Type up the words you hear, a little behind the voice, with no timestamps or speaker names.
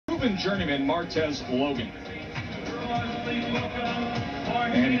proven journeyman Marteze Logan.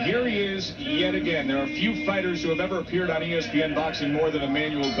 And here he is yet again. There are few fighters who have ever appeared on ESPN Boxing more than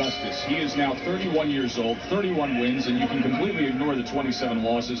Emanuel Augustus. He is now 31 years old, 31 wins, and you can completely ignore the 27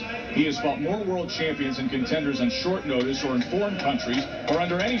 losses. He has fought more world champions and contenders on short notice or in foreign countries or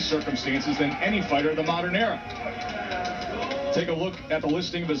under any circumstances than any fighter of the modern era. Take a look at the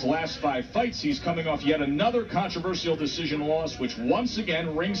listing of his last 5 fights. He's coming off yet another controversial decision loss, which once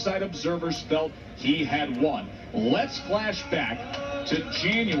again ringside observers felt he had won. Let's flash back to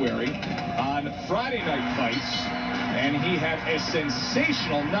January on Friday Night Fights, and he had a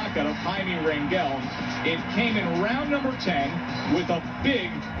sensational knockout of Jaime Rangel. It came in round number 10 with a big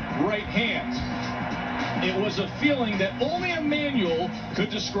right hand. It was a feeling that only Emanuel could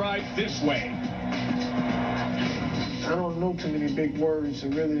describe this way. I don't know too many big words,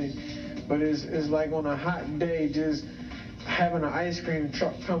 really, but it's like on a hot day, just having an ice cream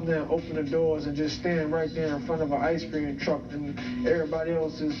truck come down, open the doors, and just stand right there in front of an ice cream truck, and everybody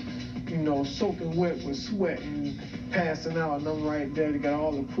else is, you know, soaking wet with sweat and passing out, and I'm right there. They got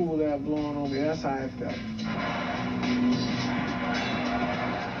all the cool air blowing on me. That's how I felt.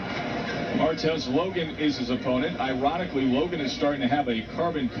 Marteze Logan is his opponent. Ironically, Logan is starting to have a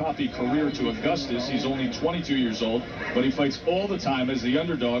carbon copy career to Augustus. He's only 22 years old, but he fights all the time as the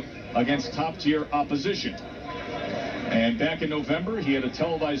underdog against top-tier opposition. And back in November, he had a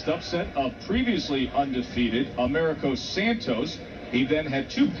televised upset of previously undefeated Americo Santos. He then had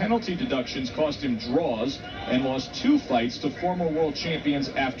 2 penalty deductions, cost him draws, and lost 2 fights to former world champions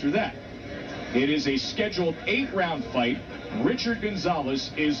after that. It is a scheduled 8-round fight. Richard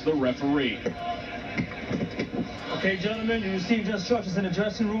Gonzalez is the referee. Okay, gentlemen, you received your instructions in the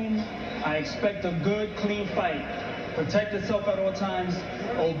dressing room. I expect a good, clean fight. Protect yourself at all times.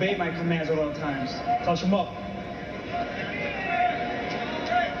 Obey my commands at all times. Touch him up.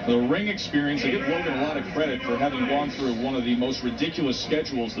 The ring experience, I give Logan a lot of credit for having gone through one of the most ridiculous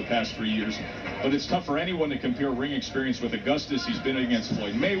schedules the past 3 years. But it's tough for anyone to compare ring experience with Augustus. He's been against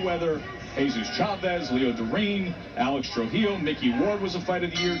Floyd Mayweather, Jesus Chavez, Leo Doreen, Alex Trujillo, Mickey Ward was a fight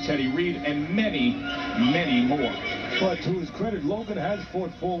of the year, Teddy Reed, and many, many more. But to his credit, Logan has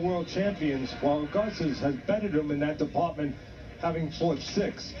fought 4 world champions, while Augustus has bettered him in that department, having fought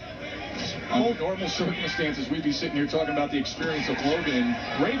 6. Under normal circumstances, we'd be sitting here talking about the experience of Logan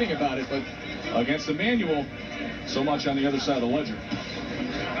and raving about it, but against Emanuel, so much on the other side of the ledger.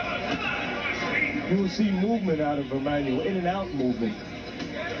 You will see movement out of Emanuel, in and out movement.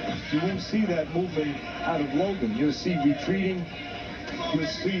 You won't see that movement out of Logan. You'll see retreating. You'll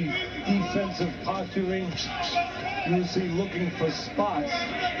see defensive posturing. You'll see looking for spots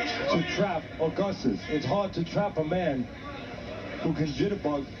to trap Augustus. It's hard to trap a man who can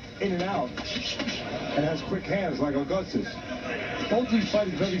jitterbug in and out and has quick hands like Augustus. Both these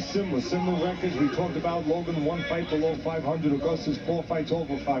fights very similar records. We talked about Logan 1 fight below 500, Augustus 4 fights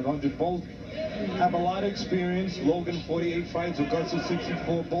over 500. Both have a lot of experience. Logan 48 fights, Augustus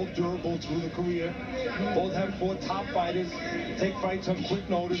 64, both durable through the career. Both have 4 top fighters, take fights on quick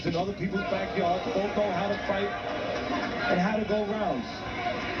notice in other people's backyards. Both know how to fight and how to go rounds.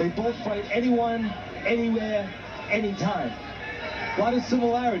 They both fight anyone, anywhere, anytime. A lot of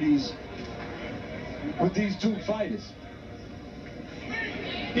similarities with these 2 fighters.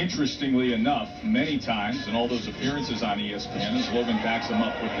 Interestingly enough, many times in all those appearances on ESPN, as Logan backs him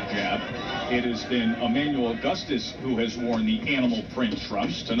up with the jab, it has been Emanuel Augustus who has worn the animal print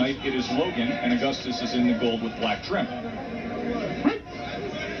trunks. Tonight it is Logan, and Augustus is in the gold with black trim.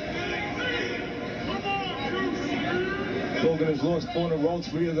 Logan has lost 4 in a row,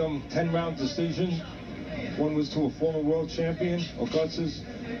 3 of them 10-round decision. 1 was to a former world champion. Augustus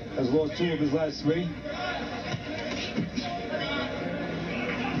has lost 2 of his last 3.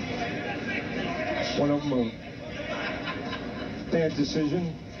 One of them a bad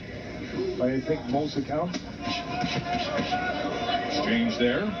decision, by I think most accounts. Exchange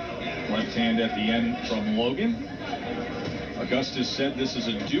there. Left hand at the end from Logan. Augustus said this is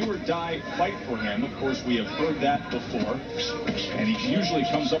a do-or-die fight for him. Of course, we have heard that before. And he usually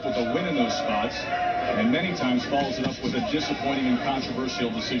comes up with a win in those spots, and many times follows it up with a disappointing and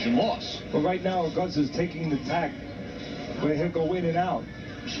controversial decision loss. But right now, Augustus is taking the tack where he'll go in and out.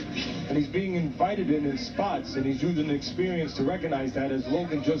 And he's being invited in spots, and he's using experience to recognize that as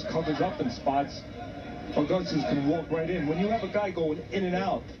Logan just covers up in spots. Augustus can walk right in. When you have a guy going in and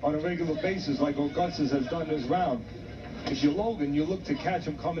out on a regular basis like Augustus has done this round, if you're Logan, you look to catch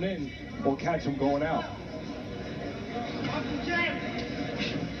him coming in or catch him going out.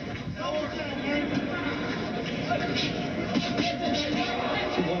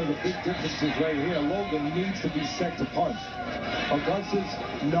 One of the big differences right here. Logan needs to be set to punch. Augustus,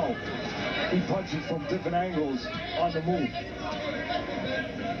 no. He punches from different angles on the move.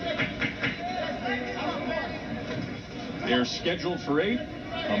 They're scheduled for 8.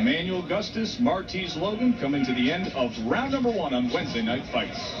 Emanuel Augustus, Marteze Logan coming to the end of round number 1 on Wednesday Night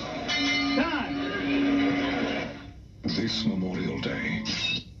Fights. Time. This Memorial Day.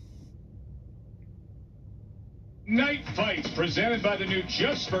 Night Fights presented by the new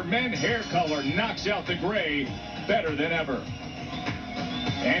Just for Men hair color knocks out the gray better than ever.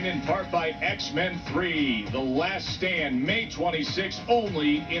 And in part by X-Men 3, The Last Stand, May 26,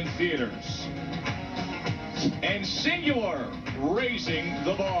 only in theaters. And Singular, raising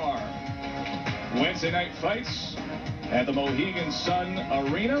the bar. Wednesday Night Fights at the Mohegan Sun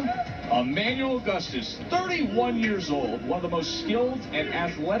Arena. Emanuel Augustus, 31 years old, one of the most skilled and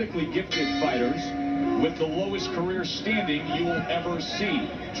athletically gifted fighters with the lowest career standing you will ever see.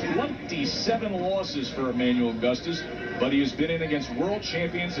 27 losses for Emanuel Augustus, but he has been in against world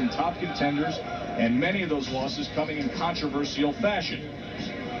champions and top contenders, and many of those losses coming in controversial fashion.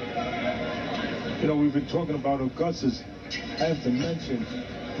 You know, we've been talking about Augustus. I have to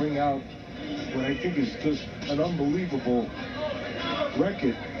bring out what I think is just an unbelievable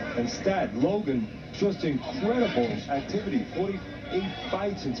record and stat. Logan, just incredible activity. 48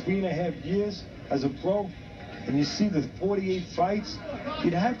 fights in 3.5 years as a pro. And you see the 48 fights,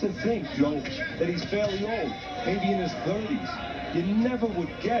 you'd have to think, Joe, that he's fairly old, maybe in his 30s. You never would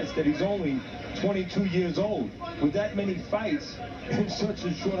guess that he's only 22 years old with that many fights in such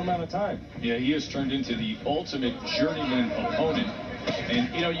a short amount of time. Yeah, he has turned into the ultimate journeyman opponent. And,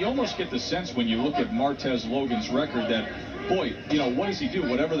 you know, you almost get the sense when you look at Marteze Logan's record that, boy, you know, what does he do?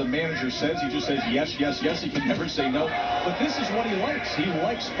 Whatever the manager says, he just says yes, yes, yes. He can never say no. But this is what he likes. He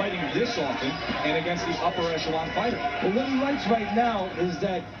likes fighting this often and against the upper echelon fighter. Well, what he likes right now is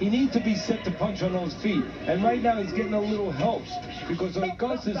that he needs to be set to punch on those feet. And right now he's getting a little help because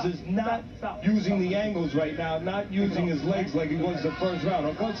Augustus is not using the angles right now, not using his legs like he was the first round.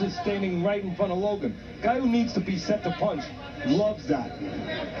 Augustus standing right in front of Logan. Guy who needs to be set to punch loves that.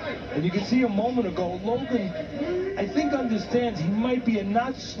 And you can see a moment ago, Logan, I think, understands he might be a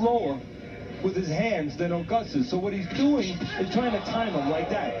notch slower with his hands than Augustus. So what he's doing is trying to time him like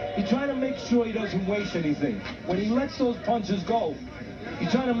that. He's trying to make sure he doesn't waste anything. When he lets those punches go,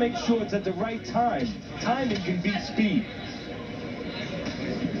 he's trying to make sure it's at the right time. Timing can beat speed.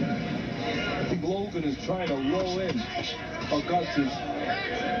 I think Logan is trying to roll in Augustus,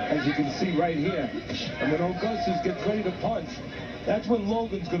 as you can see right here. And when Augustus gets ready to punch, that's when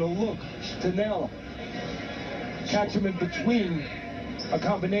Logan's going to look to nail him. Catch him in between a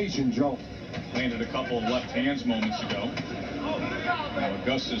combination, Joe. Landed a couple of left hands moments ago. Now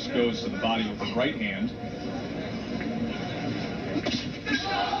Augustus goes to the body with the right hand.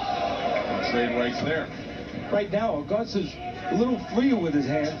 Trade rights there. Right now, Augustus a little freer with his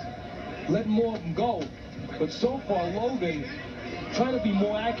hands, letting more of them go. But so far, Logan trying to be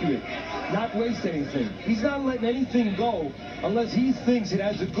more accurate, not waste anything. He's not letting anything go unless he thinks it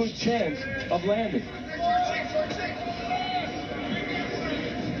has a good chance of landing.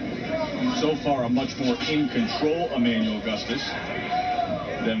 So far, a much more in control Emanuel Augustus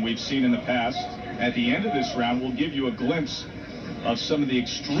than we've seen in the past. At the end of this round, we'll give you a glimpse of some of the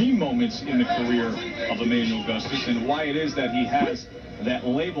extreme moments in the career of Emanuel Augustus and why it is that he has that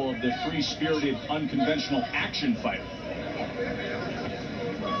label of the free-spirited, unconventional action fighter.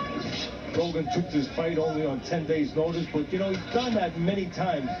 Logan took this fight only on 10 days' notice, but, you know, he's done that many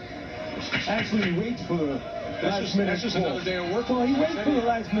times. Actually, he waits for the last minute That's just call. another day of work. Well, he waits for the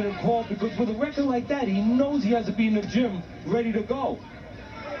last minute call because with a record like that, he knows he has to be in the gym ready to go.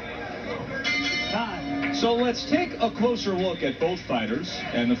 Time. So let's take a closer look at both fighters,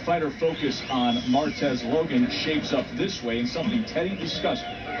 and the fighter focus on Marteze Logan shapes up this way, and something Teddy discussed.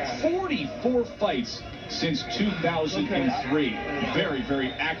 44 fights since 2003. Very,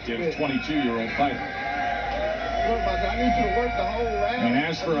 very active 22-year-old fighter. And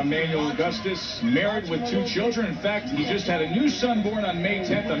as for Emanuel Augustus, married with 2 children. In fact, he just had a new son born on May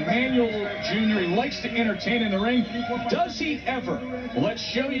 10th. Emanuel Jr. He likes to entertain in the ring. Does he ever? Let's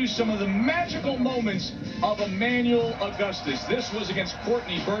show you some of the magical moments of Emanuel Augustus. This was against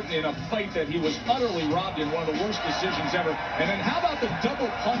Courtney Burton in a fight that he was utterly robbed in, one of the worst decisions ever. And then how about the double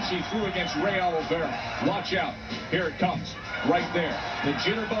punch he threw against Ray Oliveira? Watch out. Here it comes. Right there. The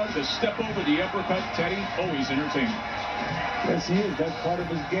jitterbug, the step over, the uppercut. Teddy, always entertaining. Yes, he is. That's part of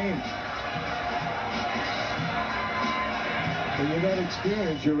his game. When you're that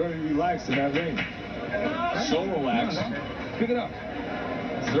experienced, you're very relaxed in that ring. So relaxed. Pick it up.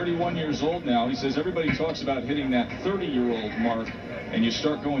 31 years old now. He says everybody talks about hitting that 30-year-old mark. and you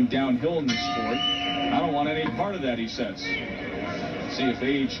start going downhill in this sport. I don't want any part of that, he says. See if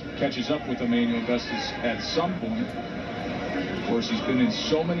age catches up with Emanuel Augustus at some point. Of course, he's been in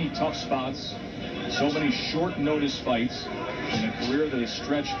so many tough spots, so many short notice fights in a career that has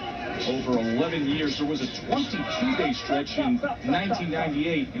stretched over 11 years. There was a 22-day stretch in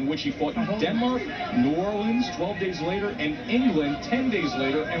 1998 in which he fought in Denmark, New Orleans 12 days later, and England 10 days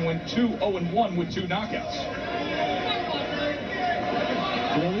later, and went 2-0-1 with 2 knockouts.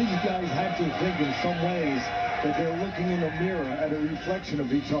 You know, these guys have to think in some ways that they're looking in a mirror at a reflection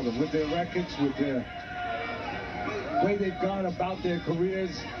of each other with their records, with their way they've gone about their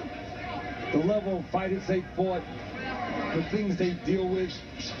careers, the level of fighters they fought, the things they deal with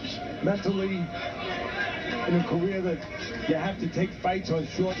mentally in a career that you have to take fights on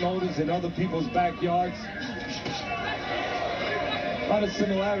short notice in other people's backyards. A lot of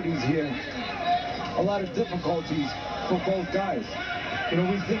similarities here, a lot of difficulties for both guys. You know,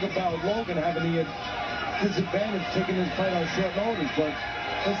 we think about Logan having the disadvantage taking his fight on short notice, but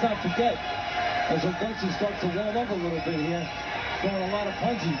let's not forget, as Augustus starts to warm up a little bit here, throwing a lot of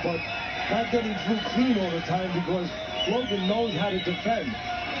punches, but not getting through clean all the time because Logan knows how to defend.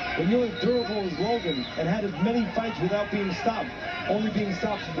 When you're as durable as Logan and had as many fights without being stopped, only being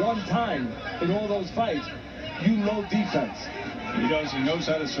stopped one time in all those fights, you know defense. He does. He knows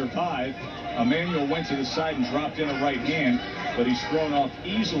how to survive. Emanuel went to the side and dropped in a right hand, but he's thrown off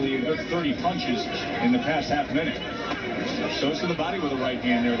easily a good 30 punches in the past half minute. Goes to the body with a right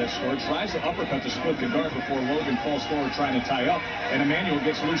hand there that scored. Tries to uppercut to split the guard before Logan falls forward trying to tie up. And Emanuel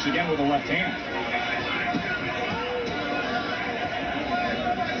gets loose again with a left hand.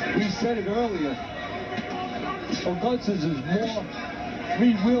 We said it earlier. Augustus is more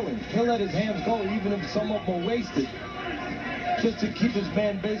freewheeling. He'll let his hands go even if some of them are wasted. Just to keep his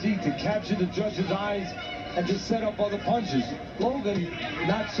man busy, to capture the judge's eyes, and to set up other punches. Logan,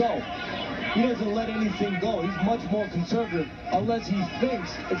 not so. He doesn't let anything go. He's much more conservative unless he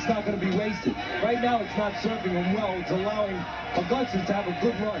thinks it's not going to be wasted. Right now, it's not serving him well. It's allowing Augustus to have a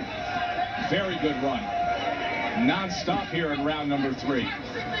good run. Very good run. Non-stop here in round number 3.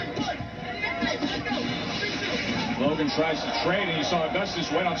 Logan tries to trade, and you saw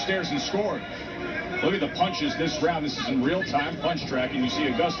Augustus went upstairs and scored. Look at the punches this round. This is in real-time punch track, and you see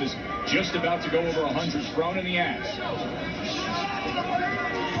Augustus just about to go over 100 thrown in the ass.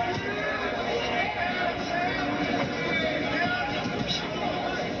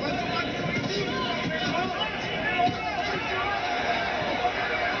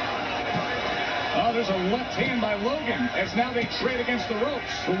 Oh, there's a left hand by Logan as now they trade against the ropes.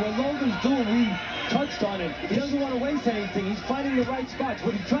 But what Logan's doing, we touched on it. He doesn't want to waste anything. He's finding the right spots.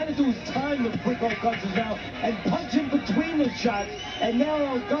 What he's trying to do is time the quick Augustus now and punch him between the shots. And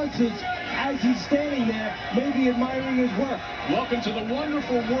now Augustus, as he's standing there, maybe admiring his work. Welcome to the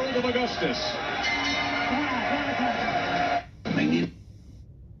wonderful world of Augustus.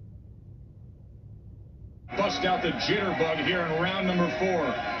 Bust out the jitterbug here in round number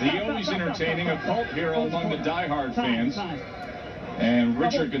 4. The always entertaining, a cult hero among the diehard fans. And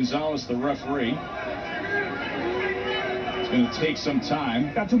Richard Gonzalez, the referee. It's going to take some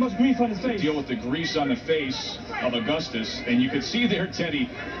time. Got too much grease on his face. To deal with the grease on the face of Augustus. And you could see there, Teddy,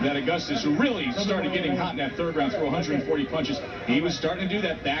 that Augustus really started getting hot in that third round, through 140 punches. He was starting to do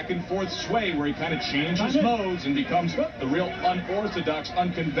that back and forth sway where he kind of changes modes and becomes the real unorthodox,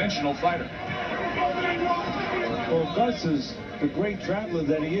 unconventional fighter. Well, Augustus, the great traveler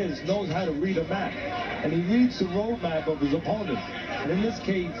that he is, knows how to read a map. And he reads the roadmap of his opponent. And in this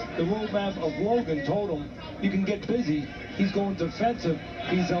case, the roadmap of Logan told him, you can get busy. He's going defensive.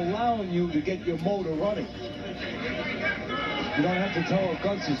 He's allowing you to get your motor running. You don't have to tell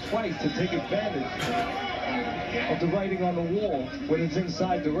Augustus twice to take advantage of the writing on the wall when it's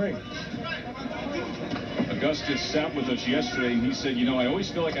inside the ring. Augustus sat with us yesterday, and he said, you know, I always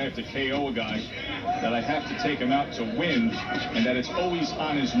feel like I have to KO a guy, that I have to take him out to win, and that it's always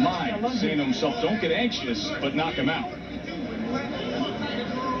on his mind, saying to himself, don't get anxious, but knock him out.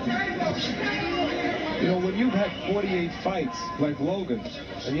 You know, when you've had 48 fights like Logan,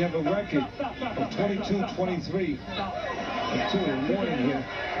 and you have a record of 22-23, and 2 in the morning here,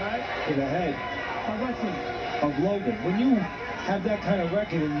 in the head of Logan, when you have that kind of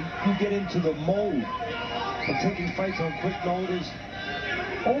record and you get into the mode of taking fights on quick notice,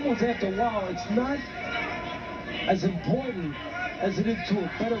 almost after a while, it's not as important as it is to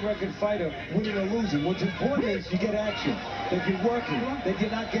a better record fighter winning or losing. What's important is you get action, that you're working, that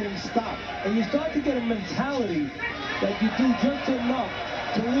you're not getting stopped. And you start to get a mentality that you do just enough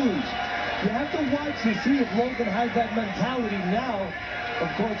to lose. You have to watch to see if Logan has that mentality now Of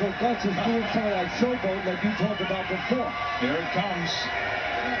course, Augustus doing some of that showboat like you talked about before. There it comes.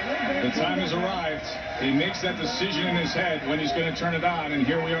 The time has arrived. He makes that decision in his head when he's going to turn it on, and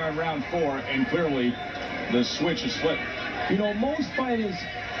here we are in round 4, and clearly the switch is flipped. You know, most fighters,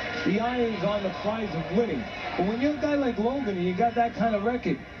 the eye is on the prize of winning. But when you're a guy like Logan and you got that kind of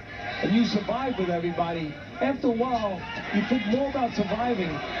record, and you survive with everybody, after a while, you think more about surviving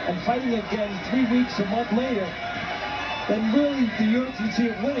and fighting again 3 weeks, a month later, than really the urgency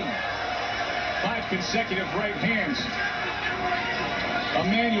of winning. 5 consecutive right hands.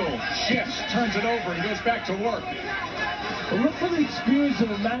 Emanuel shifts, turns it over, and goes back to work. But look for the experience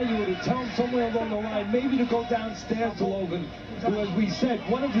of Emanuel to tell him somewhere along the line, maybe to go downstairs to Logan, who, as we said,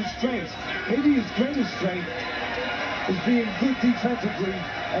 one of his strengths, maybe his greatest strength, is being good defensively,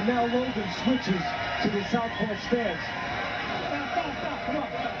 and now Logan switches to the southpaw stance. Stop, come on.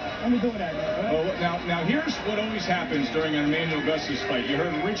 Let me do that. Right? Well, now here's what always happens during an Emanuel Augustus fight. You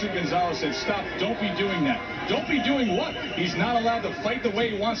heard Richard Gonzalez said, stop, don't be doing that. Don't be doing what? He's not allowed to fight the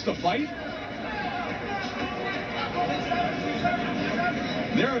way he wants to fight?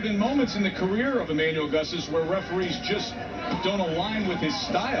 There have been moments in the career of Emanuel Augustus where referees just don't align with his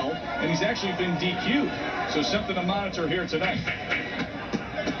style, and he's actually been DQ'd. So something to monitor here tonight.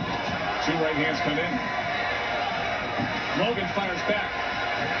 2 right hands come in. Logan fires back.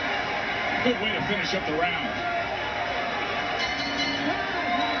 Good way to finish up the round.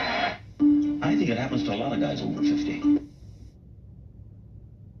 I think it happens to a lot of guys over 50.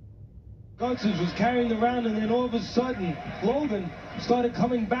 Augustus was carrying the round, and then all of a sudden, Logan started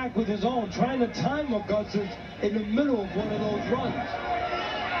coming back with his own, trying to time Augustus in the middle of one of those runs.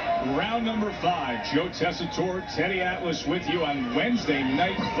 Round number 5. Joe Tessitore, Teddy Atlas with you on Wednesday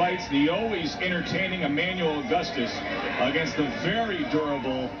night fights. The always entertaining Emanuel Augustus against the very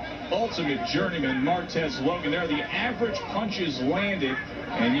durable ultimate journeyman Marteze Logan. There, the average punches landed,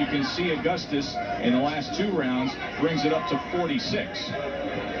 and you can see Augustus in the last 2 rounds brings it up to 46.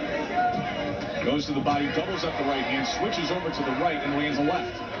 Goes to the body, doubles up the right hand, switches over to the right, and lands a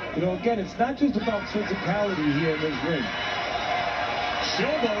left. You know, again, it's not just about physicality here in this ring.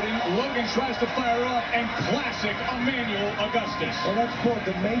 Showboating, Logan tries to fire off, and classic Emanuel Augustus. Well, that's called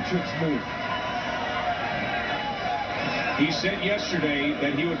the Matrix move. He said yesterday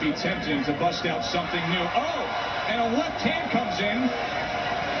that he would be tempted to bust out something new. Oh, and a left hand comes in,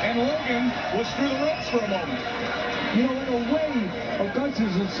 and Logan was through the ropes for a moment. You know, in a way,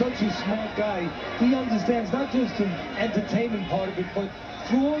 Augustus is such a smart guy. He understands not just the entertainment part of it, but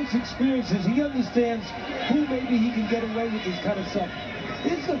through all his experiences, he understands who maybe he can get away with this kind of stuff.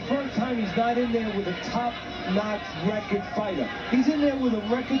 This is the first time he's not in there with a top-notch record fighter. He's in there with a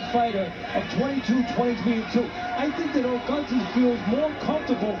record fighter of 22, 23, and 2. I think that Augustus feels more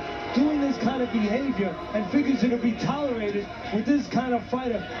comfortable doing this kind of behavior and figures it'll be tolerated with this kind of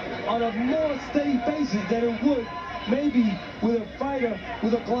fighter on a more steady basis than it would maybe with a fighter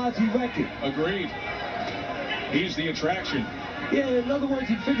with a glossy record. Agreed. He's the attraction. Yeah, in other words,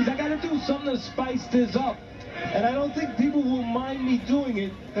 he figures, I got to do something to spice this up. And I don't think people will mind me doing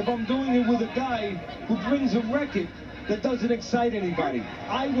it if I'm doing it with a guy who brings a record that doesn't excite anybody.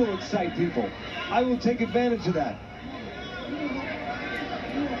 I will excite people. I will take advantage of that.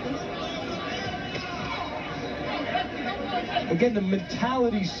 Again, the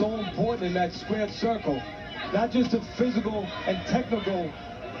mentality is so important in that squared circle. Not just the physical and technical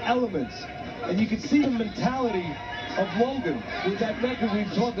elements. And you can see the mentality of Logan with that record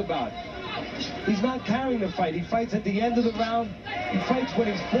we've talked about. He's not carrying the fight. He fights at the end of the round. He fights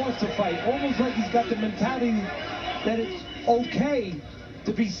when he's forced to fight. Almost like he's got the mentality that it's okay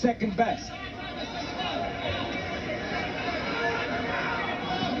to be second best.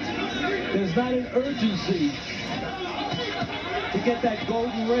 There's not an urgency to get that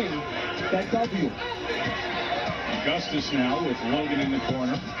golden ring, that W. Augustus now with Logan in the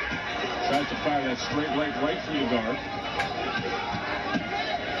corner. Tries to fire that straight right through the guard.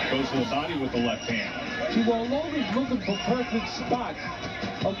 Goes to the body with the left hand. See, while Logan's looking for perfect spots,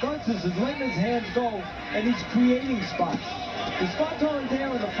 Augustus is letting his hands go, and he's creating spots. The spots aren't there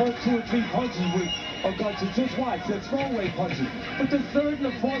in the first 2 or 3 punches with Augustus. Just watch, they're throwaway punches. But the third and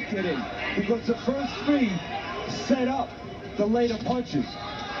the fourth get in, because the first 3 set up the later punches,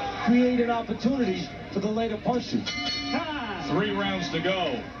 create an opportunity for the later punches. 3 rounds to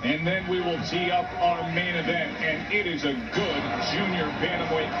go, and then we will tee up our main event, and it is a good junior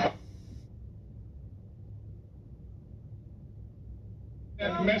bantamweight.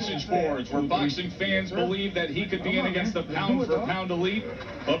 Message boards where boxing fans believe that he could be in against the pound-for-pound elite,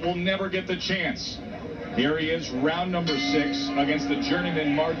 but will never get the chance. Here he is, round number 6 against the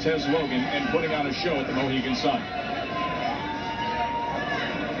journeyman Marteze Logan, and putting on a show at the Mohegan Sun.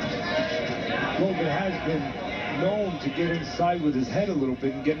 Logan has been known to get inside with his head a little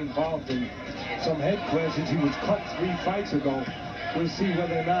bit and get involved in some head clashes. He was cut 3 fights ago. We'll see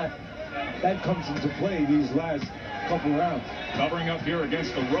whether or not that comes into play these last couple rounds. Covering up here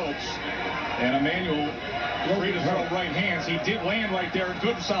against the ropes. And Emanuel free to throw right hands. He did land right there.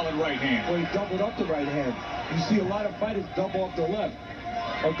 Good solid right hand. Well, he doubled up the right hand. You see a lot of fighters double up the left.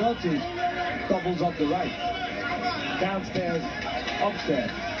 Augustus doubles up the right. Downstairs, upstairs.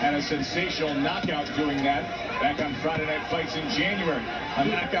 Had a sensational knockout doing that back on Friday Night Fights in January. A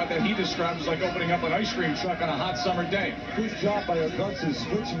knockout that he described as like opening up an ice cream truck on a hot summer day. Good job by Augustus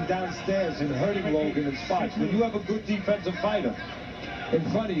switching downstairs and hurting Logan in spots. When you have a good defensive fighter in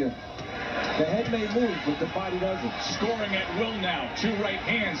front of you, the head may move, but the body doesn't. Scoring at will now. 2 right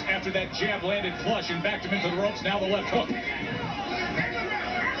hands after that jab landed flush and backed him into the ropes. Now the left hook.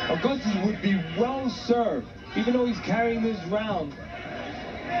 Augustus would be well served, even though he's carrying this round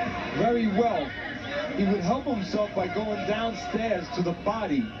very well. He would help himself by going downstairs to the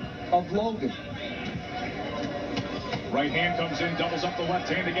body of Logan. Right hand comes in, doubles up the left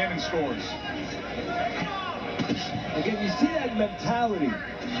hand again and scores. Again, you see that mentality.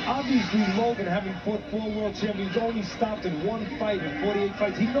 Obviously, Logan, having fought 4 world champions, only stopped in 1 fight in 48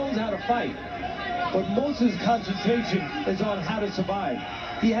 fights. He knows how to fight. But most of his concentration is on how to survive.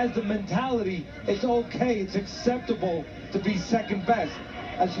 He has the mentality, it's okay, it's acceptable to be second best,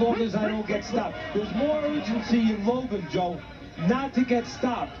 as long as I don't get stopped. There's more urgency in Logan, Joe, not to get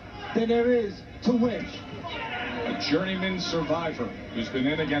stopped than there is to win. A journeyman survivor who's been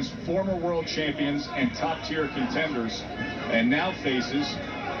in against former world champions and top-tier contenders, and now faces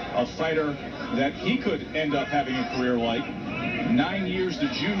a fighter that he could end up having a career like. 9 years the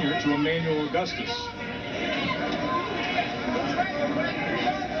junior to Emanuel Augustus.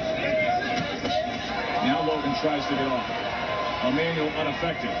 Now Logan tries to get off. Emanuel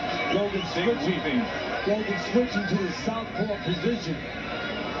unaffected. Logan switching to the southpaw position.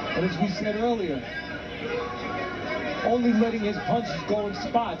 And as we said earlier, only letting his punches go in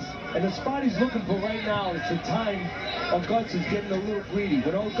spots. And the spot he's looking for right now is the time Augustus getting a little greedy.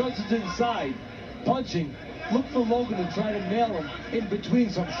 When Augustus is inside, punching, look for Logan to try to nail him in between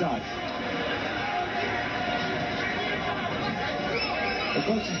some shots.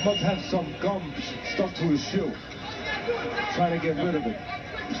 Augustus must have some gum stuck to his shoe. Trying to get rid of it.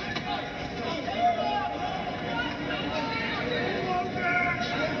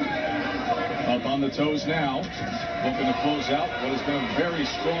 Up on the toes now, looking to close out what has been a very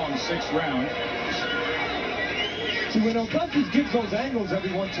strong 6th round. See, when Augustus gives those angles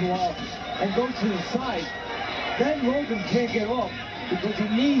every once in a while and goes to the side, then Logan can't get off because he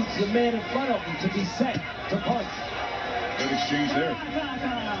needs the man in front of him to be set to punch. Good exchange there.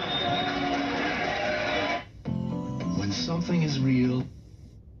 When something is real.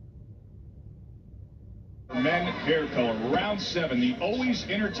 Men hair color, round 7, the always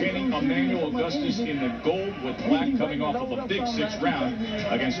entertaining Emanuel Augustus in the gold with black, coming off of a big 6th round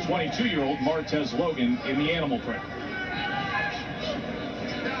against 22-year-old Marteze Logan in the animal print.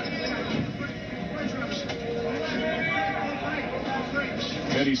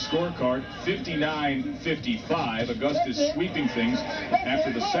 Betty's scorecard, 59-55. Augustus sweeping things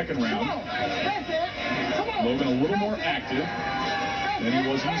after the 2nd round. Logan a little more active than he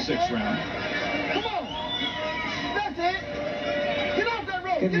was in the 6th round.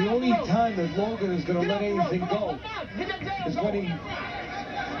 And the only time that Logan is going to let anything go is when he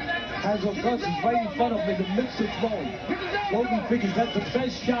has Augustus right in front of him in the midst of throwing. Logan figures that's the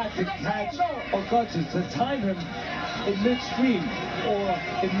best shot to catch Augustus, to time him in midstream or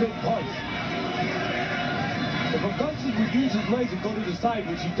in mid-punch. If Augustus would use his legs and go to the side,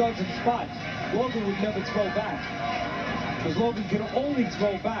 which he does in spots, Logan would never throw back. Because Logan can only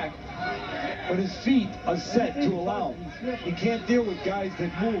throw back when his feet are set to allow him. He can't deal with guys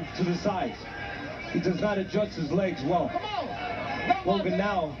that move to the sides. He does not adjust his legs well. Logan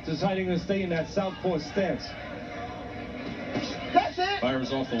now deciding to stay in that southpaw stance.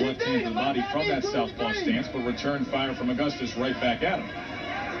 Fires off the left hand to the body from that southpaw stance, but return fire from Augustus right back at him.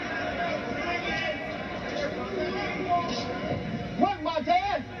 Work,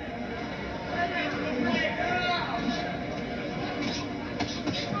 Marteze!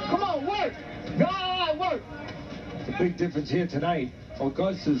 Come on, work! God, work! The big difference here tonight,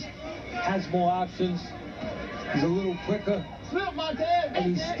 Augustus has more options. He's a little quicker.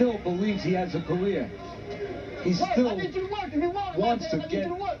 And he still believes he has a career. He still wants to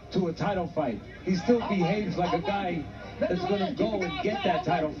get to a title fight. He still behaves like a guy that's going to go and get that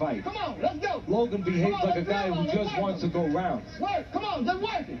title fight. Come on, let's go. Logan behaves like a guy who just wants to go rounds. Work, come on, just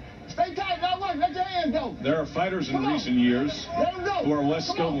work it. Stay tight, now work, let your hands go. There are fighters in recent years who are less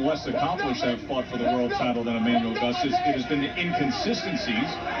skilled and less accomplished that have fought for the world title than Emanuel Augustus. It has been the inconsistencies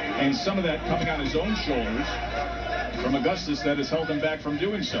and some of that coming on his own shoulders from Augustus that has held him back from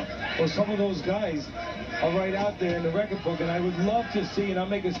doing so. Well, some of those guys are right out there in the record book, and I would love to see, and I'll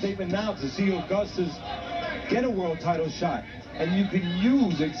make a statement now, to see Augustus get a world title shot. And you can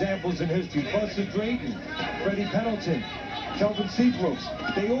use examples in history. Buster Drayton, Freddie Pendleton, Kelvin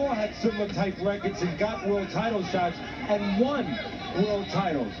Seabrooks. They all had similar type records and got world title shots and won world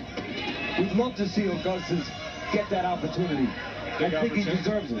titles. We'd love to see Augustus get that opportunity. I think he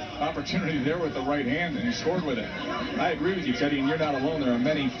deserves it. Opportunity there with the right hand, and he scored with it. I agree with you, Teddy, and you're not alone. There are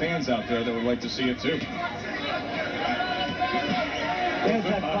many fans out there that would like to see it too. There's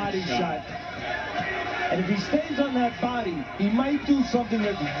that body shot. And if he stays on that body, he might do something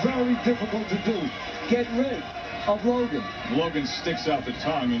that's very difficult to do. Get rid of Logan. Logan sticks out the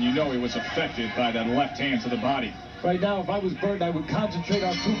tongue, and you know he was affected by that left hand to the body. Right now, if I was Burton, I would concentrate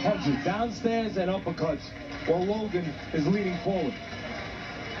on two punches, downstairs and uppercuts, while Logan is leaning forward.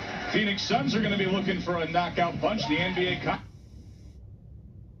 Phoenix Suns are going to be looking for a knockout punch. The NBA...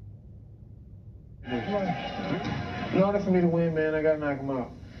 In order for me to win, man, I got to knock him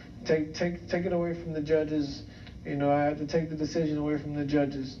out. Take it away from the judges. You know, I have to take the decision away from the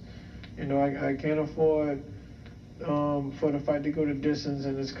judges. You know, I can't afford for the fight to go to distance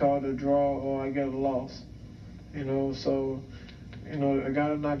and it's called a draw or I get a loss. You know, so, you know, I got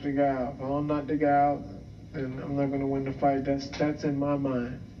to knock the guy out. If I don't knock the guy out, then I'm not going to win the fight. That's in my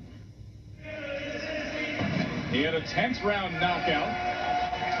mind. He had a 10th round knockout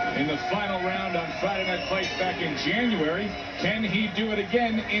in the final round on Friday Night Fights back in January. Can he do it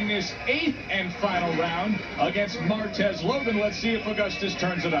again in this 8th and final round against Marteze? Logan, let's see if Augustus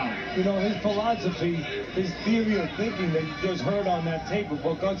turns it on. You know, his philosophy, his theory of thinking that you just heard on that tape of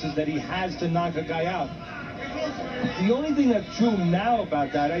Augustus, that he has to knock a guy out. The only thing that's true now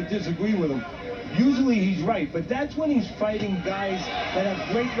about that, I disagree with him. Usually he's right, but that's when he's fighting guys that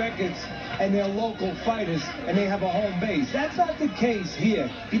have great records and they're local fighters and they have a home base. That's not the case here.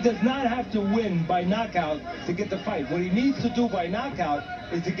 He does not have to win by knockout to get the fight. What he needs to do by knockout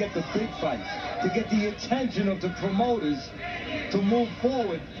is to get the big fights, to get the attention of the promoters to move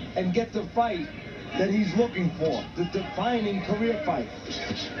forward and get the fight that he's looking for, the defining career fight.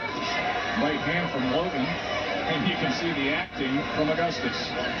 Right hand from Logan, and you can see the acting from Augustus.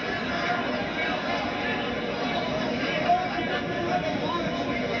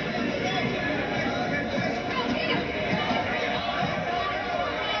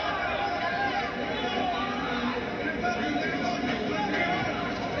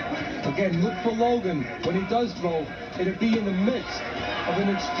 Again, look for Logan. When he does throw, it'll be in the midst of an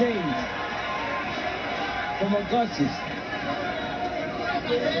exchange from Augustus.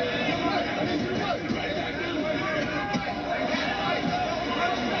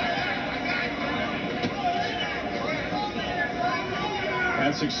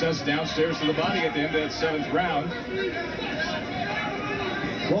 Had success downstairs to the body at the end of that 7th round.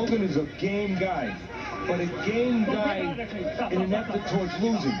 Logan is a game guy, but a game guy in an effort towards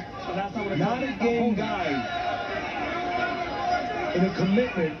losing. Not a game guy in a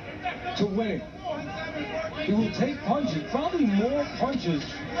commitment to winning. He will take punches, probably more punches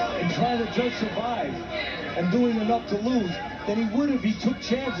in trying to just survive and doing enough to lose than he would if he took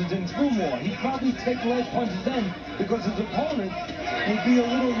chances and threw more. He'd probably take less punches then because his opponent would be a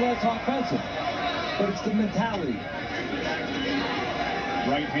little less offensive. But it's the mentality.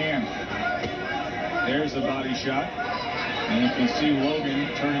 Right hand. There's the body shot. And you can see Logan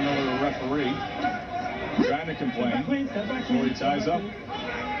turning over the referee, trying to complain before he ties up.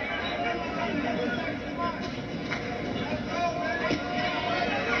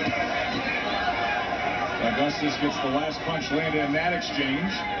 Augustus gets the last punch landed in that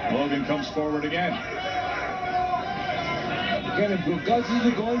exchange. Logan comes forward again. Again, if Augustus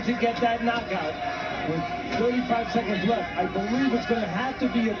is going to get that knockout with 35 seconds left, I believe it's going to have to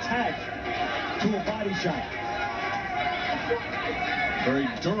be attached to a body shot. Very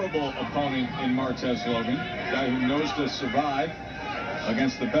durable opponent in Marteze Logan. Guy who knows to survive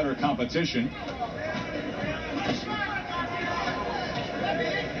against the better competition.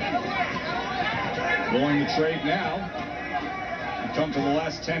 Going to trade now. We come to the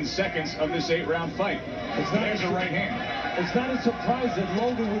last 10 seconds of this 8-round fight. There's a right hand. It's not a surprise that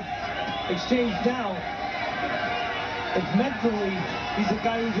Logan would exchange now. If mentally he's a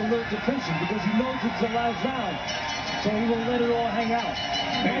guy who's alert to finishing because he knows it's the last round. So he will let it all hang out.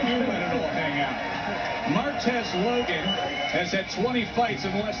 And you let it all hang out. Marteze Logan has had 20 fights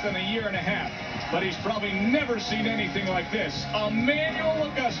in less than a year and a half. but he's probably never seen anything like this. Emanuel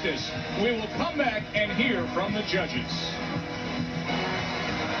Augustus. We will come back and hear from the judges.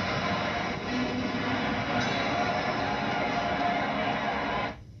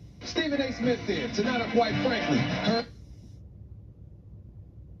 Stephen A. Smith there. Tonight, quite frankly,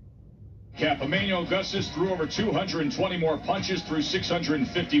 Cap, Emanuel Augustus threw over 220 more punches through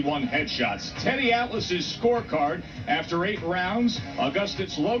 651 headshots. Teddy Atlas's scorecard after 8 rounds.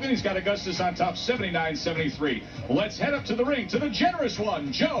 Augustus Logan, he's got Augustus on top 79-73. Let's head up to the ring to the generous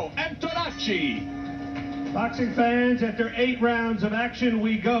one, Joe Antonacci. Boxing fans, after 8 rounds of action,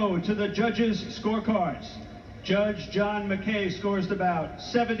 we go to the judges' scorecards. Judge John McKay scores the bout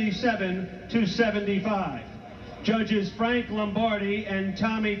 77-75. Judges Frank Lombardi and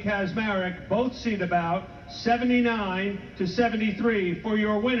Tommy Kazmarek both see the bout 79-73 for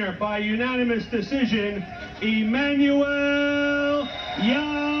your winner by unanimous decision, Emanuel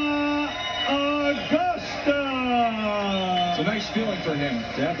Augustus. It's a nice feeling for him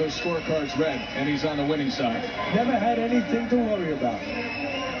to have those scorecards read, and he's on the winning side. Never had anything to worry about.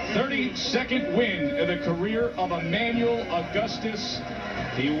 32nd win in the career of Emanuel Augustus.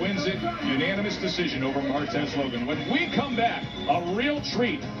 He wins it, unanimous decision over Marteze Logan. When we come back, a real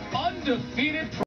treat, undefeated